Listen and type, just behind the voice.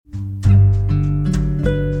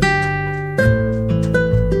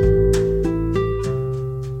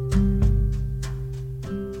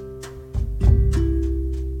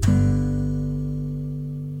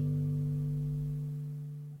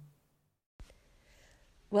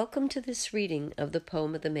Welcome to this reading of the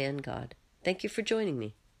poem of the ManGod. Thank you for joining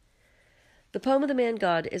me. The poem of the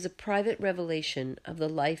ManGod is a private revelation of the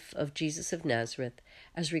life of Jesus of Nazareth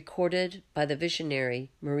as recorded by the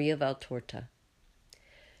visionary Maria Valtorta.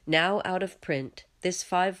 Now out of print, this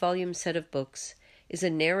 5-volume set of books is a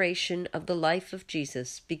narration of the life of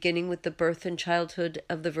Jesus, beginning with the birth and childhood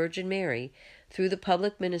of the Virgin Mary through the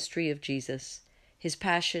public ministry of Jesus, his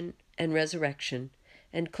passion and resurrection,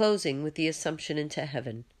 and closing with the Assumption into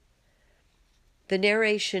heaven. The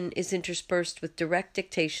narration is interspersed with direct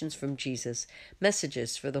dictations from Jesus,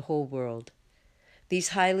 messages for the whole world. These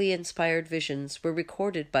highly inspired visions were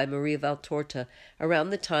recorded by Maria Valtorta around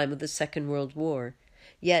the time of the Second World War,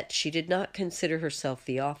 yet she did not consider herself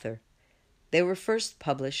the author. They were first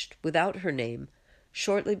published without her name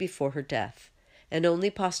shortly before her death, and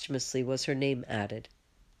only posthumously was her name added.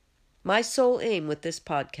 My sole aim with this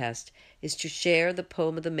podcast is to share the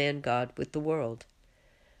poem of the ManGod with the world.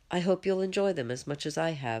 I hope you'll enjoy them as much as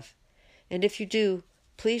I have, and if you do,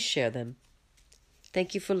 please share them.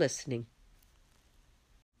 Thank you for listening.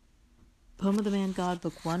 Poem of the ManGod,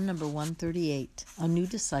 Book 1, number 138, A New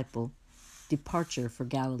Disciple, Departure for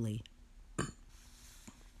Galilee.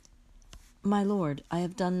 My Lord, I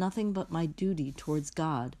have done nothing but my duty towards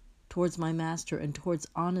God, towards my Master, and towards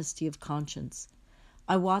honesty of conscience.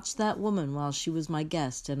 I watched that woman while she was my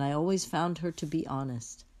guest, and I always found her to be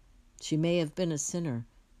honest. She may have been a sinner,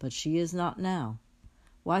 but she is not now.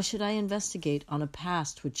 Why should I investigate on a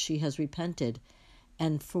past which she has repented,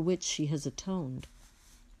 and for which she has atoned?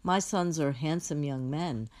 My sons are handsome young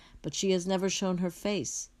men, but she has never shown her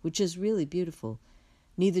face, which is really beautiful.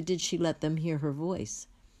 Neither did she let them hear her voice.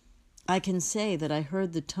 I can say that I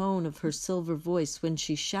heard the tone of her silver voice when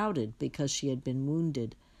she shouted because she had been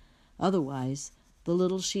wounded. Otherwise, the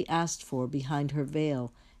little she asked for behind her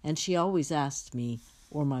veil, and she always asked me,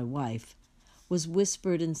 or my wife, was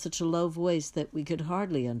whispered in such a low voice that we could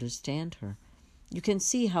hardly understand her. You can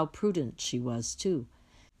see how prudent she was, too.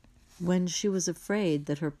 When she was afraid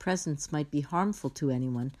that her presence might be harmful to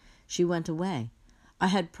anyone, she went away. I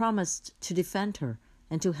had promised to defend her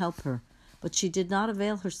and to help her, but she did not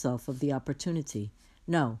avail herself of the opportunity.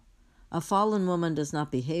 No, a fallen woman does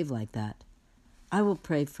not behave like that. I will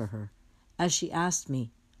pray for her, as she asked me,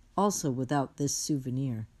 also without this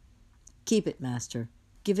souvenir. Keep it, Master.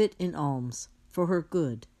 Give it in alms, for her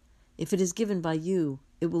good. If it is given by you,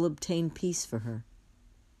 it will obtain peace for her.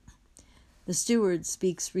 The steward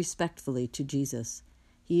speaks respectfully to Jesus.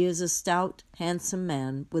 He is a stout, handsome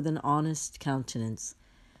man with an honest countenance.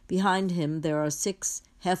 Behind him there are 6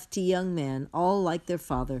 hefty young men, all like their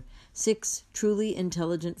father, 6 truly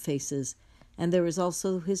intelligent faces, and there is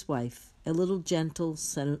also his wife, a little gentle,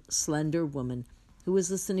 slender woman, who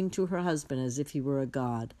is listening to her husband as if he were a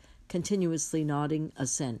god, continuously nodding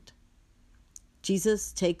assent.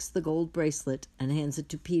 Jesus takes the gold bracelet and hands it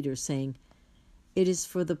to Peter, saying, "It is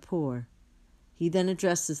for the poor." He then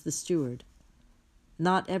addresses the steward.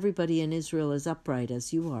 "Not everybody in Israel is upright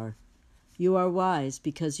as you are. You are wise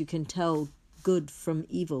because you can tell good from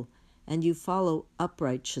evil, and you follow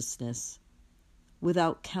uprightness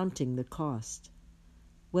without counting the cost,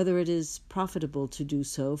 whether it is profitable to do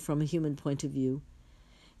so from a human point of view.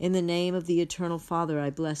 In the name of the Eternal Father, I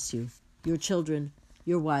bless you, your children,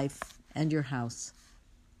 your wife, and your house.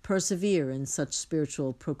 Persevere in such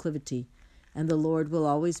spiritual proclivity, and the Lord will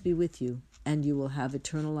always be with you, and you will have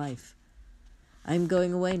eternal life. I am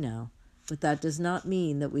going away now, but that does not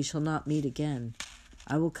mean that we shall not meet again.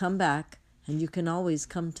 I will come back, and you can always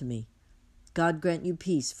come to me. God grant you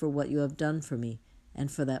peace for what you have done for me and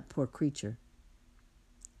for that poor creature."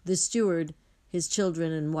 The steward, his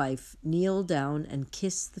children and wife, kneel down and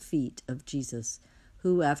kiss the feet of Jesus,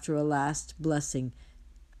 who, after a last blessing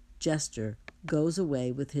gesture, goes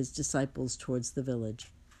away with his disciples towards the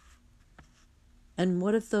village. "And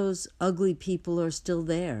what if those ugly people are still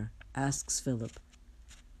there?" asks Philip.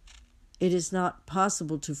 "It is not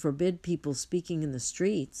possible to forbid people speaking in the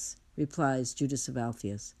streets," replies Judas of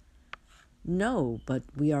Alphaeus. "No, but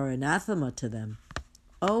we are anathema to them."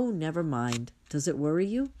 "Oh, never mind. Does it worry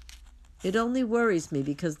you?" "It only worries me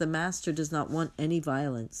because the Master does not want any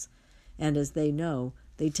violence, and as they know,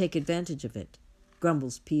 they take advantage of it,"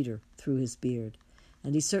 grumbles Peter through his beard,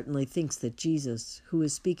 and he certainly thinks that Jesus, who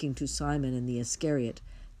is speaking to Simon and the Iscariot,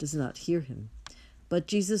 does not hear him. But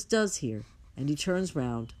Jesus does hear, and he turns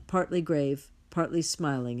round, partly grave, partly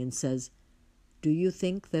smiling, and says, "Do you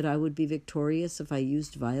think that I would be victorious if I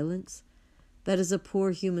used violence? That is a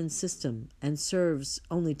poor human system, and serves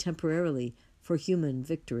only temporarily for human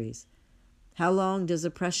victories. How long does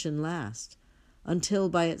oppression last? Until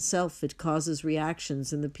by itself it causes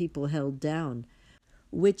reactions in the people held down,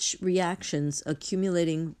 which reactions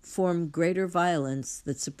accumulating form greater violence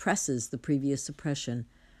that suppresses the previous oppression.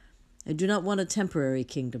 I do not want a temporary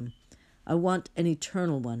kingdom. I want an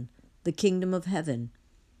eternal one, the kingdom of heaven.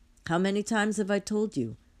 How many times have I told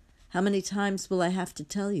you? How many times will I have to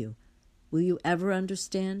tell you? Will you ever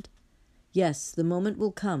understand? Yes, the moment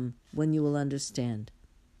will come when you will understand.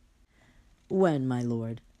 When, my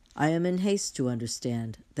Lord? I am in haste to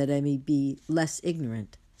understand, that I may be less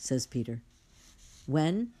ignorant, says Peter.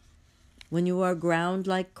 When? When you are ground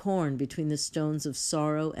like corn between the stones of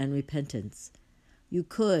sorrow and repentance. You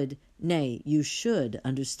could, nay, you should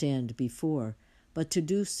understand before, but to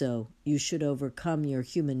do so you should overcome your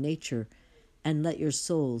human nature and let your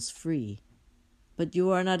souls free. But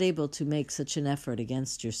you are not able to make such an effort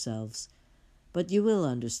against yourselves. But you will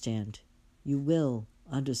understand. You will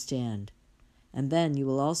understand. And then you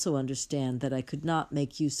will also understand that I could not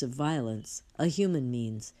make use of violence, a human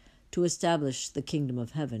means, to establish the kingdom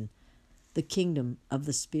of heaven, the kingdom of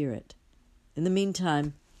the Spirit. In the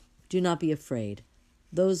meantime, do not be afraid.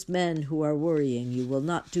 Those men who are worrying you will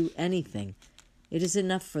not do anything. It is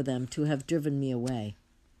enough for them to have driven me away.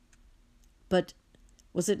 But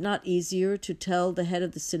was it not easier to tell the head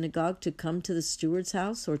of the synagogue to come to the steward's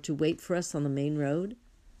house or to wait for us on the main road?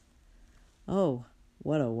 Oh,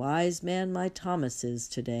 what a wise man my Thomas is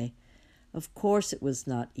today. Of course it was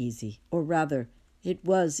not easy, or rather, it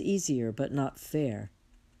was easier but not fair.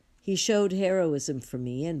 He showed heroism for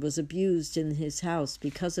me and was abused in his house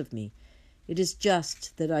because of me. It is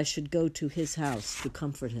just that I should go to his house to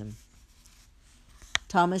comfort him.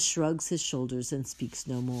 Thomas shrugs his shoulders and speaks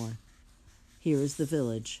no more. Here is the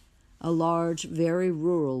village, a large, very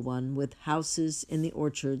rural one with houses in the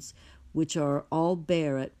orchards which are all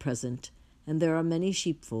bare at present, and there are many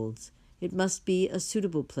sheepfolds. It must be a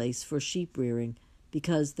suitable place for sheep rearing,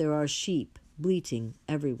 because there are sheep bleating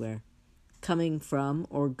everywhere, coming from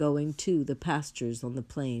or going to the pastures on the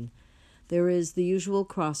plain. There is the usual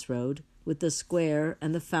crossroad, with the square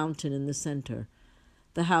and the fountain in the center.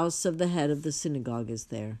 The house of the head of the synagogue is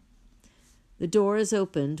there. The door is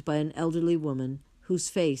opened by an elderly woman whose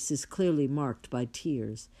face is clearly marked by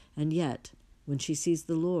tears, and yet, when she sees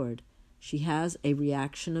the Lord, she has a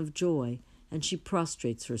reaction of joy, and she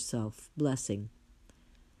prostrates herself, blessing.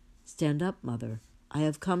 Stand up, mother. I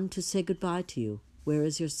have come to say goodbye to you. Where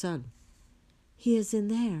is your son? He is in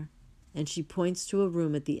there, and she points to a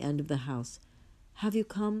room at the end of the house. Have you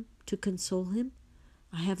come to console him?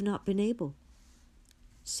 I have not been able.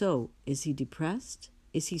 So, is he depressed?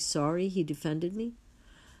 Is he sorry he defended me?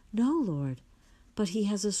 No, Lord, but he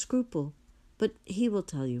has a scruple. But he will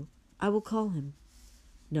tell you. I will call him.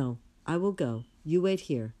 No, I will go. You wait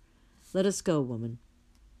here. Let us go, woman.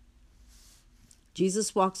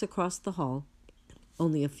 Jesus walks across the hall,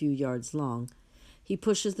 only a few yards long. He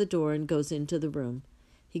pushes the door and goes into the room.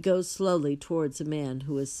 He goes slowly towards a man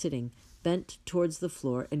who is sitting, bent towards the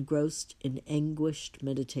floor, engrossed in anguished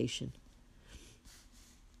meditation.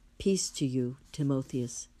 Peace to you,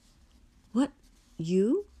 Timotheus. What,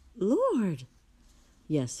 you? Lord!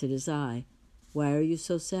 Yes, it is I. Why are you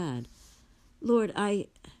so sad? Lord,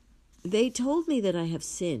 they told me that I have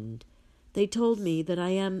sinned. They told me that I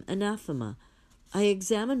am anathema. I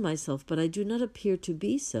examine myself, but I do not appear to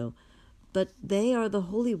be so. But they are the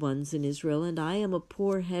holy ones in Israel, and I am a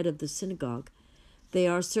poor head of the synagogue. They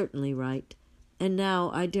are certainly right. And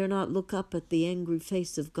now I dare not look up at the angry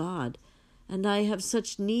face of God, and I have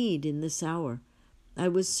such need in this hour. I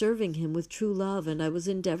was serving him with true love, and I was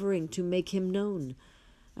endeavoring to make him known.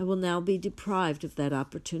 I will now be deprived of that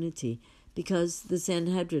opportunity, because the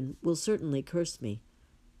Sanhedrin will certainly curse me.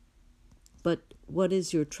 But what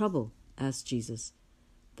is your trouble? Asked Jesus.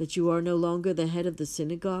 That you are no longer the head of the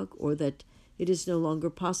synagogue, or that it is no longer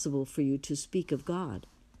possible for you to speak of God?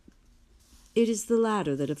 It is the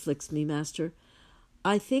latter that afflicts me, Master.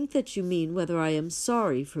 I think that you mean whether I am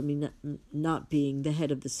sorry for me not being the head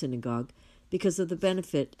of the synagogue, because of the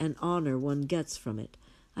benefit and honor one gets from it.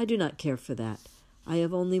 I do not care for that. I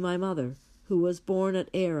have only my mother, who was born at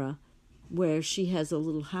Era, where she has a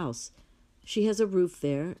little house. She has a roof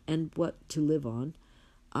there, and what to live on.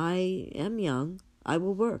 I am young. I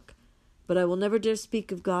will work. But I will never dare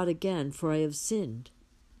speak of God again, for I have sinned.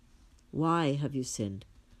 Why have you sinned?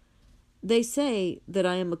 They say that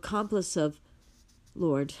I am accomplice of...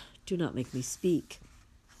 Lord, do not make me speak.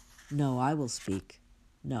 No, I will speak.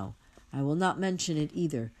 No, I will not mention it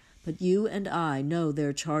either. But you and I know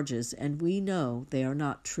their charges, and we know they are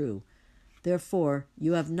not true. Therefore,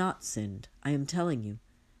 you have not sinned, I am telling you.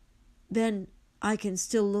 Then I can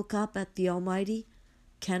still look up at the Almighty?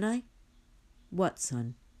 Can I? What,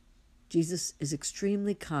 son? Jesus is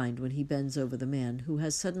extremely kind when he bends over the man who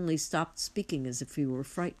has suddenly stopped speaking as if he were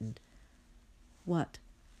frightened. What?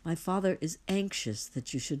 My Father is anxious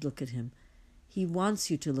that you should look at him. He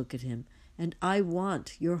wants you to look at him, and I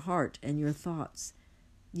want your heart and your thoughts.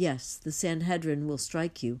 Yes, the Sanhedrin will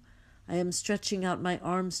strike you. I am stretching out my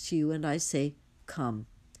arms to you, and I say, come.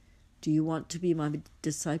 Do you want to be my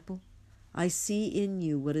disciple? I see in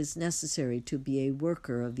you what is necessary to be a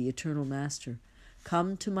worker of the eternal Master.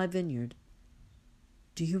 Come to my vineyard.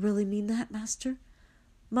 Do you really mean that, Master?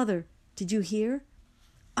 Mother, did you hear?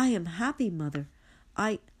 I am happy, Mother.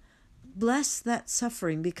 I bless that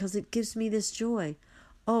suffering because it gives me this joy.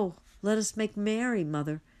 Oh, let us make merry,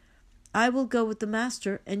 Mother. I will go with the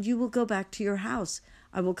Master, and you will go back to your house.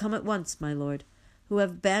 I will come at once, my Lord, who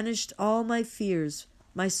have banished all my fears,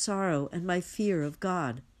 my sorrow, and my fear of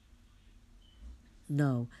God.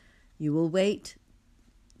 No, you will wait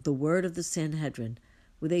the word of the Sanhedrin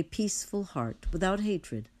with a peaceful heart, without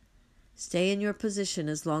hatred. Stay in your position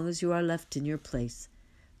as long as you are left in your place.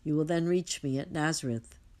 You will then reach me at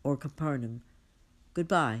Nazareth or Capernaum.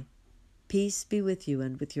 Goodbye. Peace be with you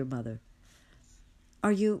and with your mother.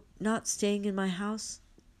 Are you not staying in my house?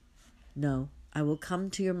 No, I will come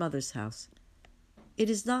to your mother's house. It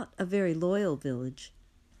is not a very loyal village.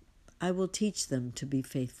 I will teach them to be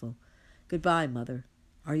faithful. Goodbye, Mother.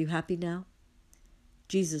 Are you happy now?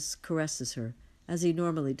 Jesus caresses her, as he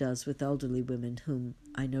normally does with elderly women whom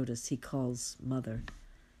I notice he calls Mother.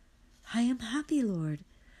 I am happy, Lord.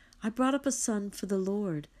 I brought up a son for the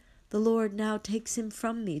Lord. The Lord now takes him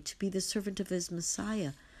from me to be the servant of his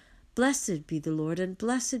Messiah. Blessed be the Lord, and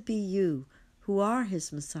blessed be you, who are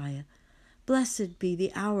his Messiah. Blessed be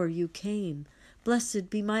the hour you came. Blessed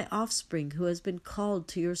be my offspring, who has been called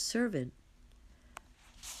to your servant.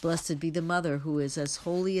 Blessed be the mother who is as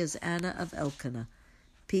holy as Anna of Elkanah.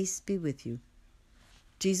 Peace be with you.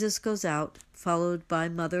 Jesus goes out, followed by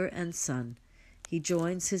mother and son. He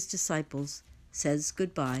joins his disciples, says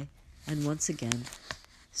goodbye, and once again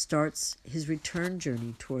starts his return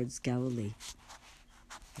journey towards Galilee.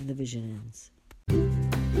 And the vision ends.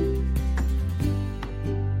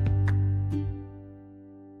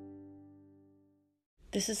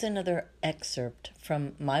 This is another excerpt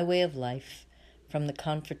from My Way of Life, from the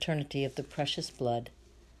Confraternity of the Precious Blood,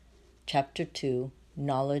 Chapter 2,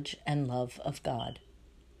 Knowledge and Love of God.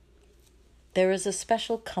 There is a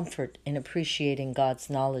special comfort in appreciating God's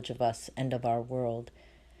knowledge of us and of our world.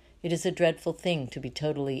 It is a dreadful thing to be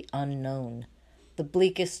totally unknown. The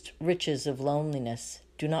bleakest riches of loneliness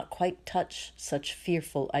do not quite touch such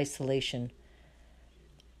fearful isolation.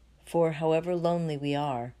 For however lonely we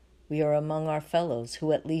are among our fellows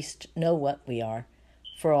who at least know what we are,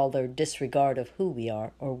 for all their disregard of who we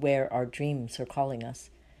are or where our dreams are calling us.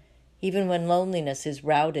 Even when loneliness is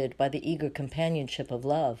routed by the eager companionship of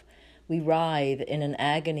love, we writhe in an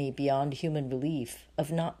agony beyond human belief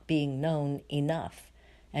of not being known enough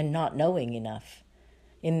and not knowing enough.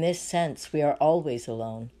 In this sense, we are always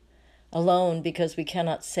alone. Alone because we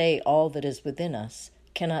cannot say all that is within us,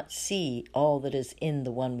 cannot see all that is in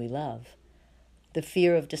the one we love. The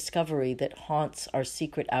fear of discovery that haunts our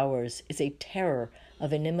secret hours is a terror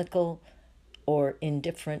of inimical or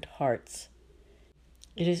indifferent hearts.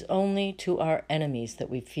 It is only to our enemies that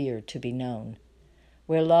we fear to be known.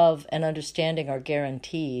 Where love and understanding are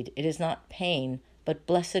guaranteed, it is not pain, but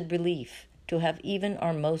blessed relief to have even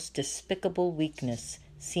our most despicable weakness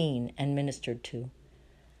seen and ministered to.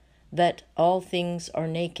 That all things are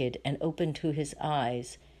naked and open to his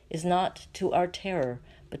eyes is not to our terror,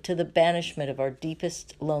 but to the banishment of our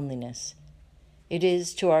deepest loneliness. It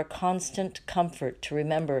is to our constant comfort to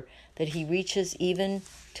remember that he reaches even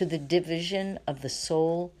to the division of the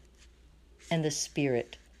soul and the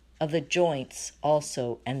spirit, of the joints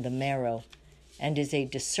also and the marrow, and is a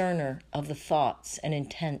discerner of the thoughts and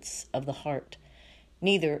intents of the heart.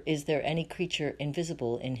 Neither is there any creature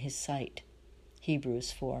invisible in his sight.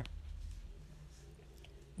 Hebrews 4.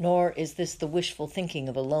 Nor is this the wishful thinking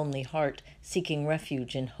of a lonely heart seeking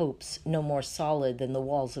refuge in hopes no more solid than the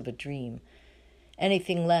walls of a dream.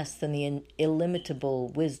 Anything less than the illimitable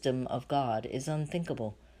wisdom of God is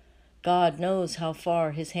unthinkable. God knows how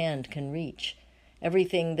far his hand can reach.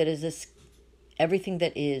 Everything that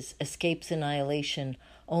is escapes annihilation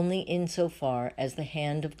only insofar as the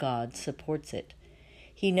hand of God supports it.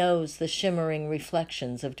 He knows the shimmering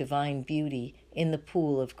reflections of divine beauty in the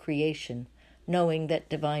pool of creation, knowing that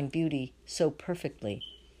divine beauty so perfectly.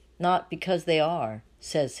 Not because they are,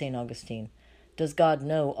 says St. Augustine, does God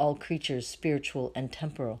know all creatures spiritual and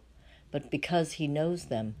temporal, but because he knows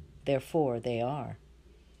them, therefore they are.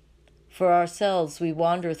 For ourselves we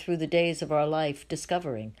wander through the days of our life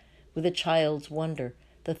discovering, with a child's wonder,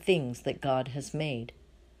 the things that God has made.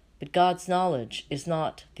 But God's knowledge is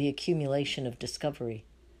not the accumulation of discovery.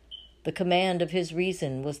 The command of his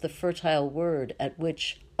reason was the fertile word at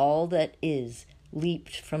which all that is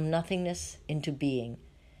leaped from nothingness into being.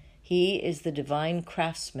 He is the divine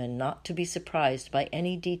craftsman, not to be surprised by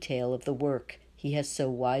any detail of the work he has so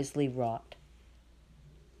wisely wrought.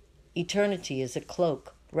 Eternity is a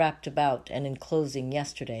cloak wrapped about and enclosing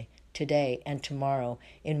yesterday, today, and tomorrow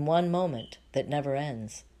in one moment that never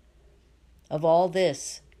ends. Of all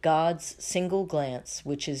this, God's single glance,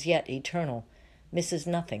 which is yet eternal, misses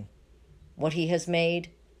nothing. What he has made,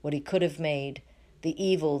 what he could have made, the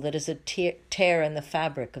evil that is a tear in the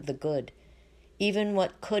fabric of the good, even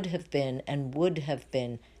what could have been and would have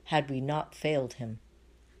been had we not failed him.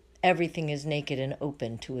 Everything is naked and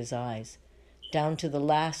open to his eyes, down to the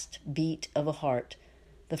last beat of a heart,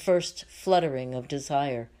 the first fluttering of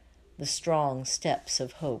desire, the strong steps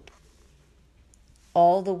of hope.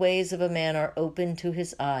 All the ways of a man are open to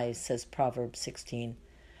his eyes, says Proverbs 16.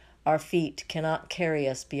 Our feet cannot carry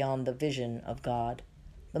us beyond the vision of God.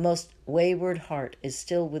 The most wayward heart is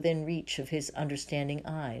still within reach of his understanding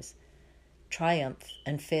eyes. Triumph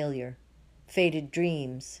and failure, faded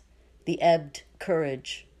dreams, the ebbed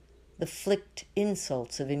courage, the flicked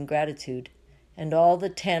insults of ingratitude, and all the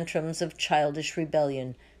tantrums of childish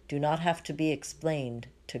rebellion do not have to be explained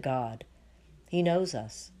to God. He knows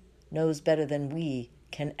us, knows better than we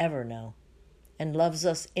can ever know, and loves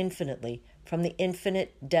us infinitely from the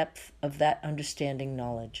infinite depth of that understanding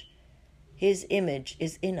knowledge. His image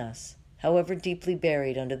is in us, however deeply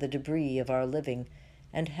buried under the debris of our living,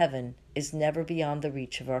 and heaven is never beyond the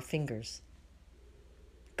reach of our fingers.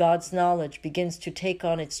 God's knowledge begins to take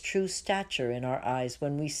on its true stature in our eyes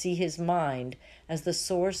when we see his mind as the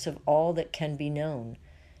source of all that can be known,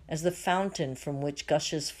 as the fountain from which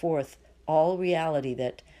gushes forth all reality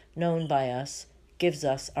that, known by us, gives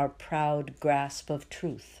us our proud grasp of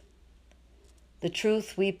truth. The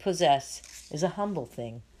truth we possess is a humble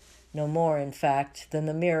thing, no more, in fact, than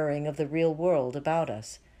the mirroring of the real world about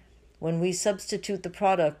us. When we substitute the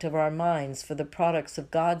product of our minds for the products of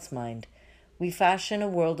God's mind, we fashion a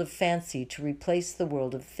world of fancy to replace the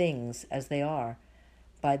world of things as they are.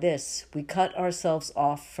 By this, we cut ourselves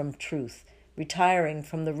off from truth, retiring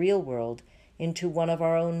from the real world into one of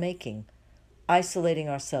our own making, isolating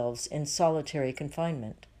ourselves in solitary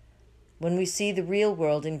confinement. When we see the real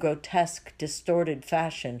world in grotesque, distorted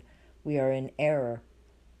fashion, we are in error.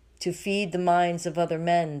 To feed the minds of other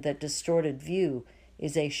men that distorted view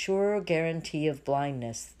is a surer guarantee of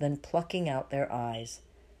blindness than plucking out their eyes.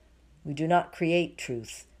 We do not create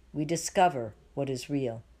truth, we discover what is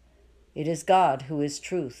real. It is God who is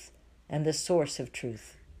truth, and the source of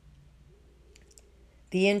truth.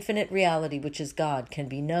 The infinite reality which is God can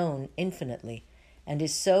be known infinitely, and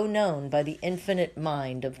is so known by the infinite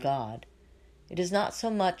mind of God. It is not so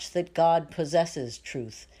much that God possesses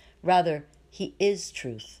truth, rather, he is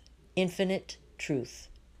truth, infinite truth,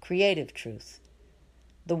 creative truth.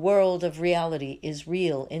 The world of reality is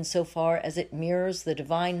real insofar as it mirrors the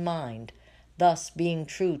divine mind, thus being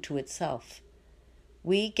true to itself.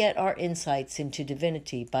 We get our insights into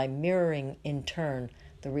divinity by mirroring in turn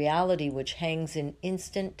the reality which hangs in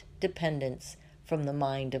instant dependence from the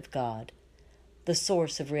mind of God. The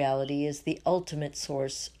source of reality is the ultimate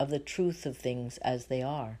source of the truth of things as they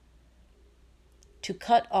are. To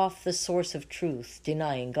cut off the source of truth,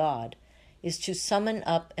 denying God, is to summon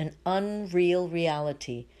up an unreal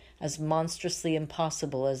reality as monstrously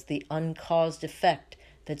impossible as the uncaused effect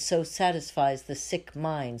that so satisfies the sick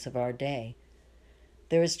minds of our day.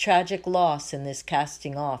 There is tragic loss in this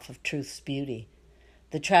casting off of truth's beauty.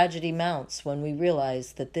 The tragedy mounts when we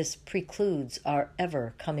realize that this precludes our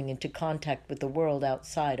ever coming into contact with the world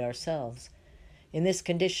outside ourselves. In this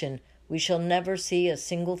condition, we shall never see a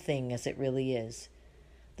single thing as it really is.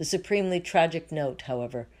 The supremely tragic note,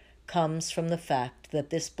 however, comes from the fact that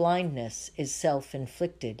this blindness is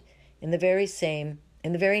self-inflicted in the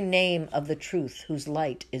very name of the truth whose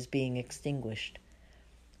light is being extinguished.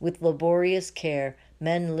 With laborious care,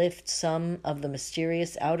 men lift some of the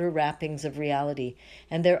mysterious outer wrappings of reality,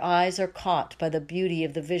 and their eyes are caught by the beauty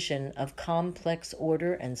of the vision of complex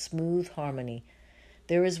order and smooth harmony.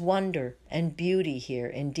 There is wonder and beauty here,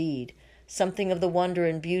 indeed, something of the wonder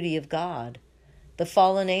and beauty of God. The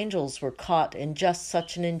fallen angels were caught in just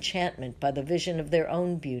such an enchantment by the vision of their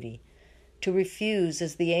own beauty. To refuse,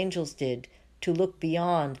 as the angels did, to look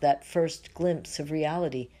beyond that first glimpse of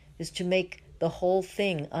reality is to make the whole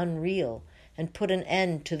thing unreal and put an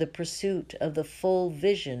end to the pursuit of the full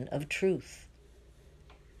vision of truth.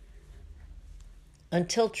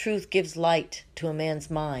 Until truth gives light to a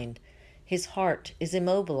man's mind, His heart is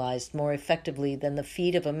immobilized more effectively than the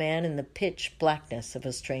feet of a man in the pitch blackness of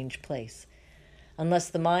a strange place.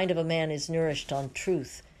 Unless the mind of a man is nourished on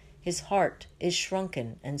truth, his heart is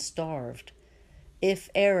shrunken and starved. If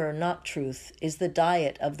error, not truth, is the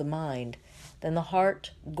diet of the mind, then the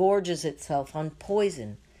heart gorges itself on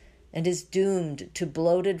poison and is doomed to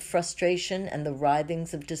bloated frustration and the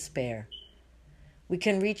writhings of despair. We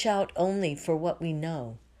can reach out only for what we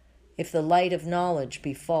know. If the light of knowledge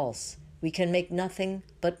be false, we can make nothing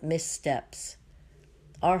but missteps.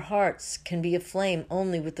 Our hearts can be aflame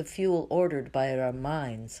only with the fuel ordered by our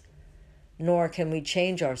minds. Nor can we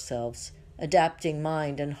change ourselves, adapting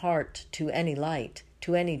mind and heart to any light,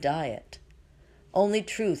 to any diet. Only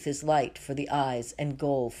truth is light for the eyes and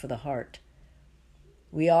goal for the heart.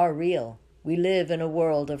 We are real. We live in a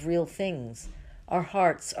world of real things. Our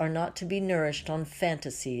hearts are not to be nourished on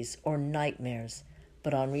fantasies or nightmares,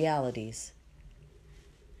 but on realities.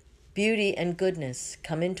 Beauty and goodness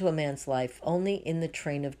come into a man's life only in the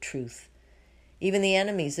train of truth. Even the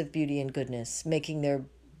enemies of beauty and goodness, making their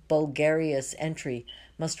bulgarious entry,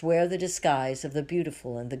 must wear the disguise of the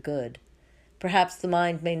beautiful and the good. Perhaps the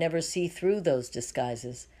mind may never see through those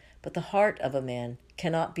disguises, but the heart of a man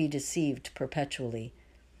cannot be deceived perpetually.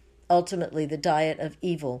 Ultimately, the diet of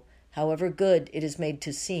evil, however good it is made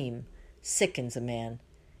to seem, sickens a man,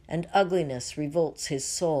 and ugliness revolts his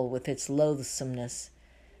soul with its loathsomeness.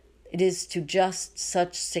 It is to just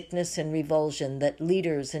such sickness and revulsion that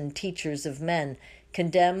leaders and teachers of men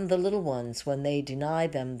condemn the little ones when they deny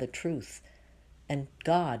them the truth. And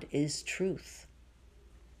God is truth.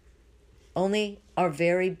 Only our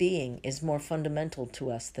very being is more fundamental to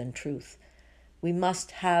us than truth. We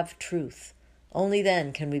must have truth. Only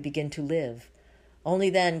then can we begin to live. Only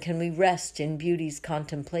then can we rest in beauty's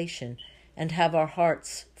contemplation and have our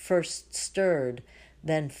hearts first stirred,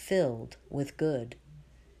 then filled with good.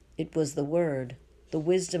 It was the Word, the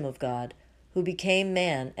wisdom of God, who became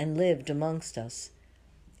man and lived amongst us,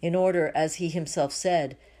 in order, as he himself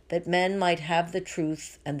said, that men might have the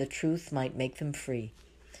truth and the truth might make them free.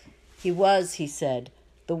 He was, he said,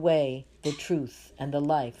 the way, the truth, and the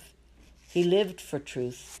life. He lived for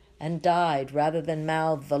truth and died rather than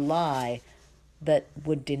mouth the lie that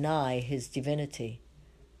would deny his divinity.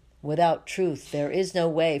 Without truth there is no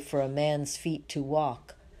way for a man's feet to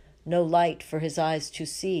walk, no light for his eyes to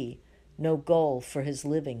see, no goal for his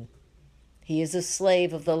living. He is a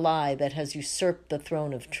slave of the lie that has usurped the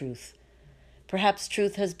throne of truth. Perhaps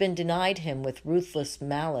truth has been denied him with ruthless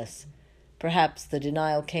malice. Perhaps the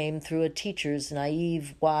denial came through a teacher's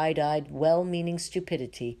naive, wide-eyed, well-meaning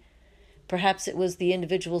stupidity. Perhaps it was the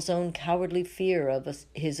individual's own cowardly fear of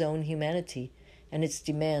his own humanity and its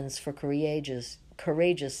demands for courageous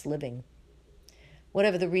living.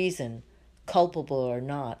 Whatever the reason, culpable or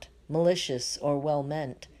not, malicious or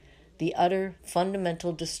well-meant, the utter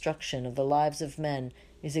fundamental destruction of the lives of men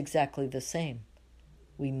is exactly the same.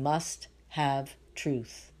 We must have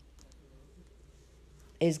truth.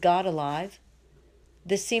 Is God alive?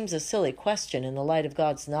 This seems a silly question in the light of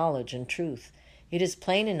God's knowledge and truth. It is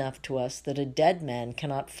plain enough to us that a dead man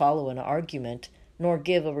cannot follow an argument nor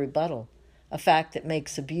give a rebuttal, a fact that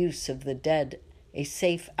makes abuse of the dead a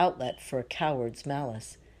safe outlet for a coward's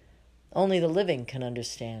malice. Only the living can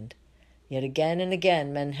understand. Yet again and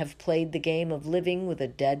again men have played the game of living with a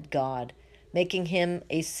dead God, making him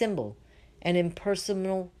a symbol, an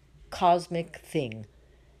impersonal cosmic thing,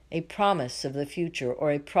 a promise of the future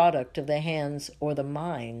or a product of the hands or the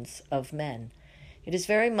minds of men. It is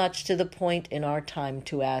very much to the point in our time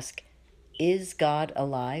to ask, is God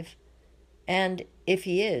alive? And if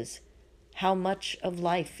he is, how much of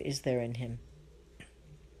life is there in him?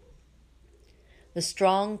 The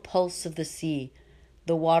strong pulse of the sea,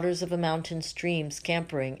 the waters of a mountain stream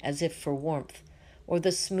scampering as if for warmth, or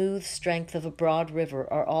the smooth strength of a broad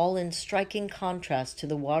river are all in striking contrast to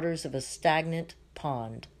the waters of a stagnant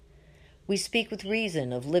pond. We speak with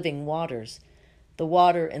reason of living waters. The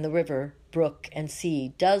water in the river, brook, and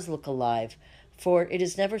sea does look alive, for it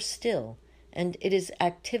is never still, and it is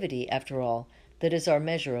activity, after all, that is our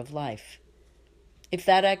measure of life. If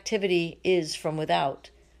that activity is from without,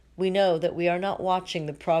 we know that we are not watching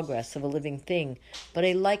the progress of a living thing, but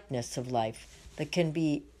a likeness of life that can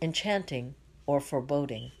be enchanting or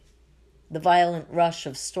foreboding. The violent rush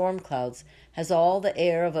of storm clouds has all the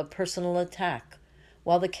air of a personal attack,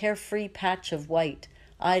 while the carefree patch of white,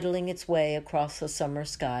 idling its way across the summer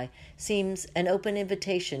sky, seems an open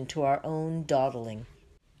invitation to our own dawdling.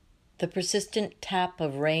 The persistent tap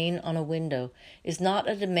of rain on a window is not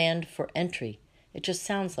a demand for entry, it just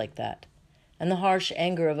sounds like that. And the harsh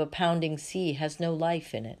anger of a pounding sea has no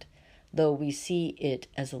life in it, though we see it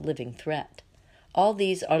as a living threat. All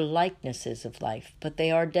these are likenesses of life, but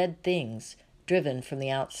they are dead things, driven from the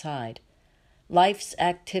outside. Life's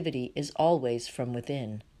activity is always from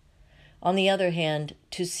within. On the other hand,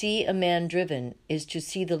 to see a man driven is to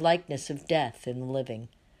see the likeness of death in the living.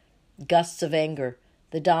 Gusts of anger,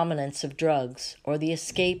 the dominance of drugs, or the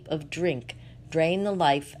escape of drink drain the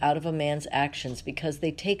life out of a man's actions because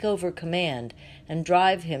they take over command and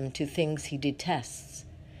drive him to things he detests.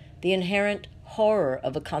 The inherent horror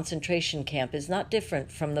of a concentration camp is not different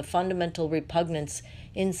from the fundamental repugnance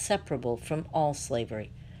inseparable from all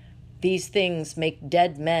slavery. These things make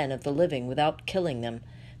dead men of the living without killing them.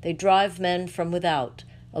 They drive men from without,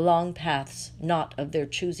 along paths not of their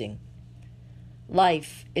choosing.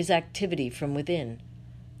 Life is activity from within.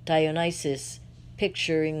 Dionysius,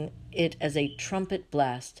 picturing it as a trumpet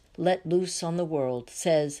blast let loose on the world,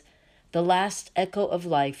 says, "The last echo of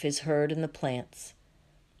life is heard in the plants."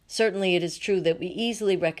 Certainly it is true that we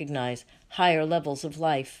easily recognize higher levels of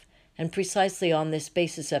life, and precisely on this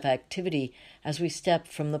basis of activity as we step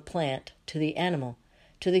from the plant to the animal,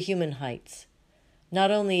 to the human heights. Not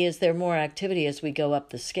only is there more activity as we go up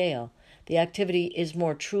the scale, the activity is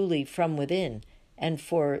more truly from within and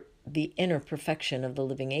for the inner perfection of the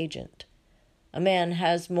living agent. A man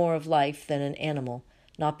has more of life than an animal,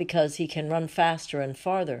 not because he can run faster and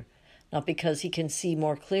farther, not because he can see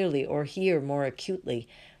more clearly or hear more acutely,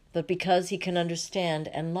 but because he can understand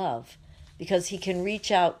and love, because he can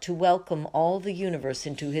reach out to welcome all the universe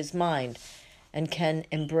into his mind and can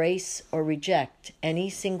embrace or reject any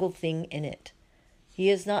single thing in it. He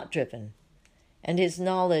is not driven, and his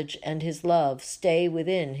knowledge and his love stay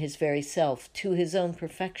within his very self to his own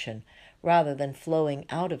perfection rather than flowing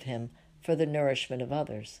out of him for the nourishment of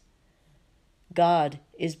others. God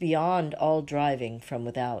is beyond all driving from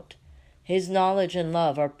without. His knowledge and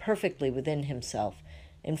love are perfectly within himself,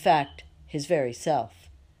 in fact, his very self.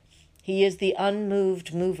 He is the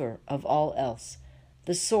unmoved mover of all else,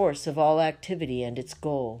 the source of all activity and its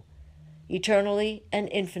goal. Eternally and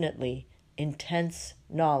infinitely intense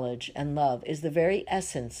knowledge and love is the very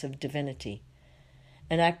essence of divinity,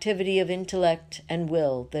 an activity of intellect and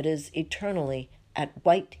will that is eternally at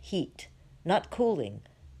white heat, not cooling,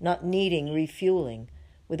 not needing refueling,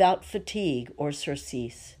 without fatigue or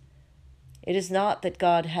surcease. It is not that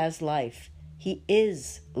God has life, he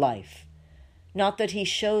is life. Not that he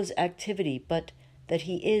shows activity, but that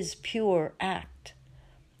he is pure act.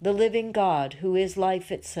 The living God who is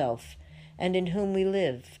life itself, and in whom we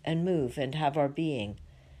live and move and have our being.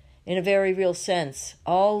 In a very real sense,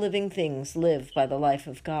 all living things live by the life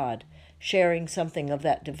of God, sharing something of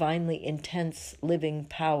that divinely intense living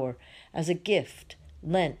power as a gift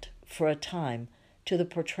lent for a time to the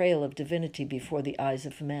portrayal of divinity before the eyes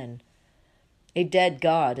of men. A dead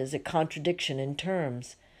God is a contradiction in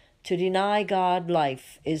terms. To deny God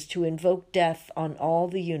life is to invoke death on all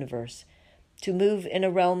the universe, to move in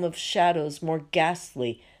a realm of shadows more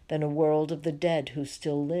ghastly than a world of the dead who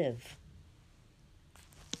still live.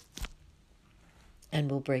 And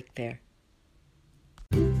we'll break there.